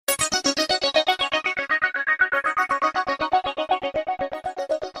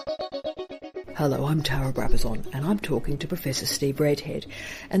Hello, I'm Tara Brabazon, and I'm talking to Professor Steve Redhead.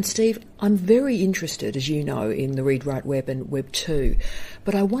 And Steve, I'm very interested, as you know, in the read-write web and Web 2,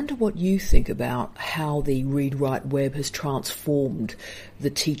 but I wonder what you think about how the read-write web has transformed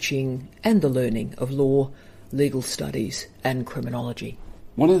the teaching and the learning of law, legal studies and criminology.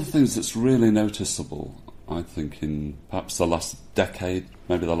 One of the things that's really noticeable, I think, in perhaps the last decade,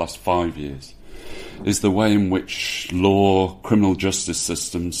 maybe the last 5 years, is the way in which law, criminal justice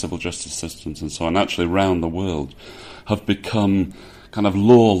systems, civil justice systems and so on, actually around the world, have become kind of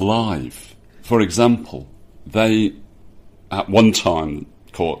law live. For example, they, at one time,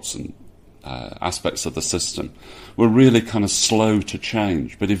 courts and aspects of the system were really kind of slow to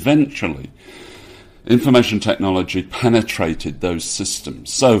change, but eventually information technology penetrated those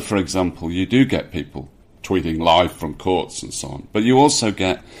systems. So, for example, you do get people tweeting live from courts and so on, but you also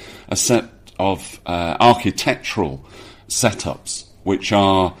get a set of architectural setups, which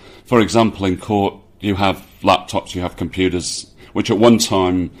are, for example, in court, you have laptops, you have computers, which at one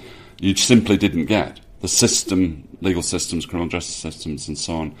time you simply didn't get. The system, legal systems, criminal justice systems and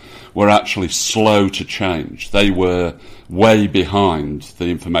so on, were actually slow to change. They were way behind the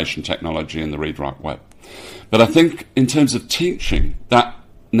information technology and the read-write web. But I think in terms of teaching, that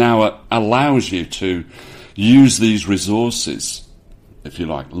now allows you to use these resources, if you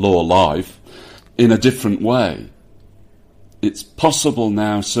like, law live, in a different way. It's possible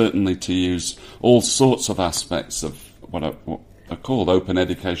now, certainly, to use all sorts of aspects of what are called open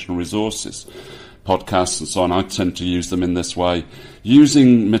educational resources, podcasts and so on. I tend to use them in this way,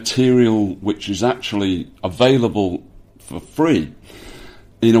 using material which is actually available for free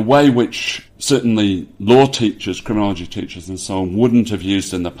in a way which certainly law teachers, criminology teachers and so on wouldn't have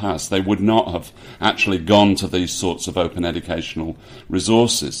used in the past. They would not have actually gone to these sorts of open educational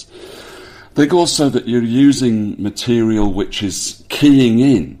resources. I think also that you're using material which is keying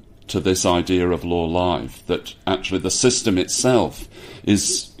in to this idea of law live, that actually the system itself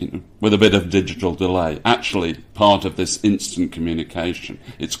is, with a bit of digital delay, actually part of this instant communication.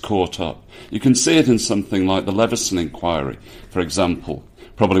 It's caught up. You can see it in something like the Leveson inquiry, for example,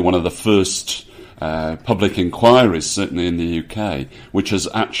 probably one of the first public inquiries, certainly in the UK, which has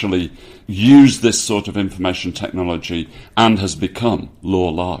actually used this sort of information technology and has become law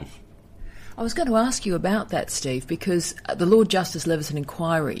live. I was going to ask you about that, Steve, because the Lord Justice Leveson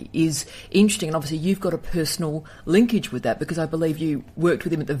inquiry is interesting, and obviously you've got a personal linkage with that because I believe you worked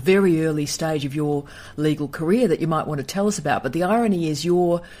with him at the very early stage of your legal career that you might want to tell us about. But the irony is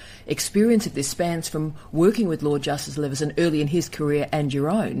your experience of this spans from working with Lord Justice Leveson early in his career and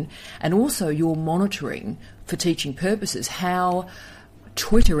your own, and also your monitoring for teaching purposes how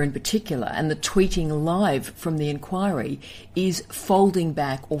Twitter in particular, and the tweeting live from the inquiry is folding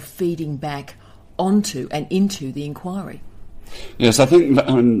back or feeding back onto and into the inquiry. Yes, I think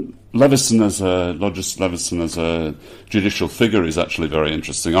Leveson as Lord Justice Leveson as a judicial figure is actually very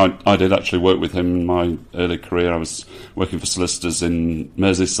interesting. I did actually work with him in my early career. I was working for solicitors in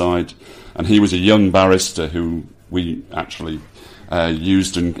Merseyside, and he was a young barrister who we actually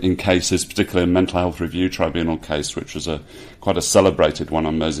used in cases, particularly a mental health review tribunal case, which was quite a celebrated one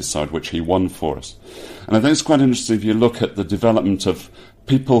on Merseyside, which he won for us. And I think it's quite interesting if you look at the development of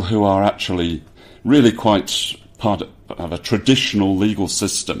people who are actually really quite part of a traditional legal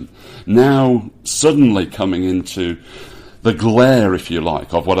system, now suddenly coming into the glare, if you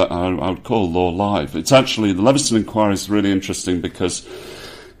like, of what I would call law live. It's actually, the Leveson inquiry is really interesting because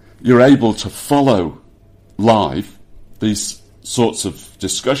you're able to follow live these sorts of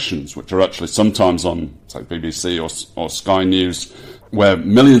discussions, which are actually sometimes on, say, BBC or Sky News, where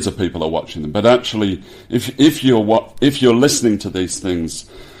millions of people are watching them. But actually, if you're listening to these things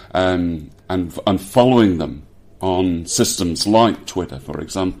and following them on systems like Twitter, for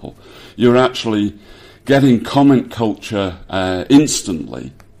example, you're actually getting comment culture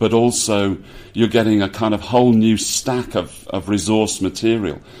instantly, but also you're getting a kind of whole new stack of resource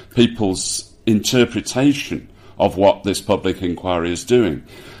material, people's interpretation of what this public inquiry is doing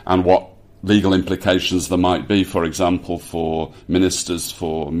and what legal implications there might be, for example, for ministers,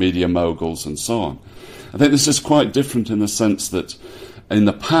 for media moguls and so on. I think this is quite different in the sense that in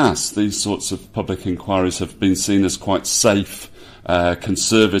the past these sorts of public inquiries have been seen as quite safe,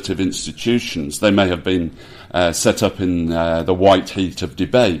 conservative institutions. They may have been set up in the white heat of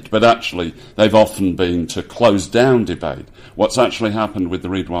debate, but actually they've often been to close down debate. What's actually happened with the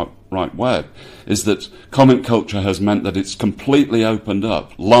read-write web is that comment culture has meant that it's completely opened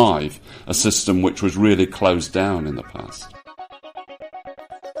up, live, a system which was really closed down in the past.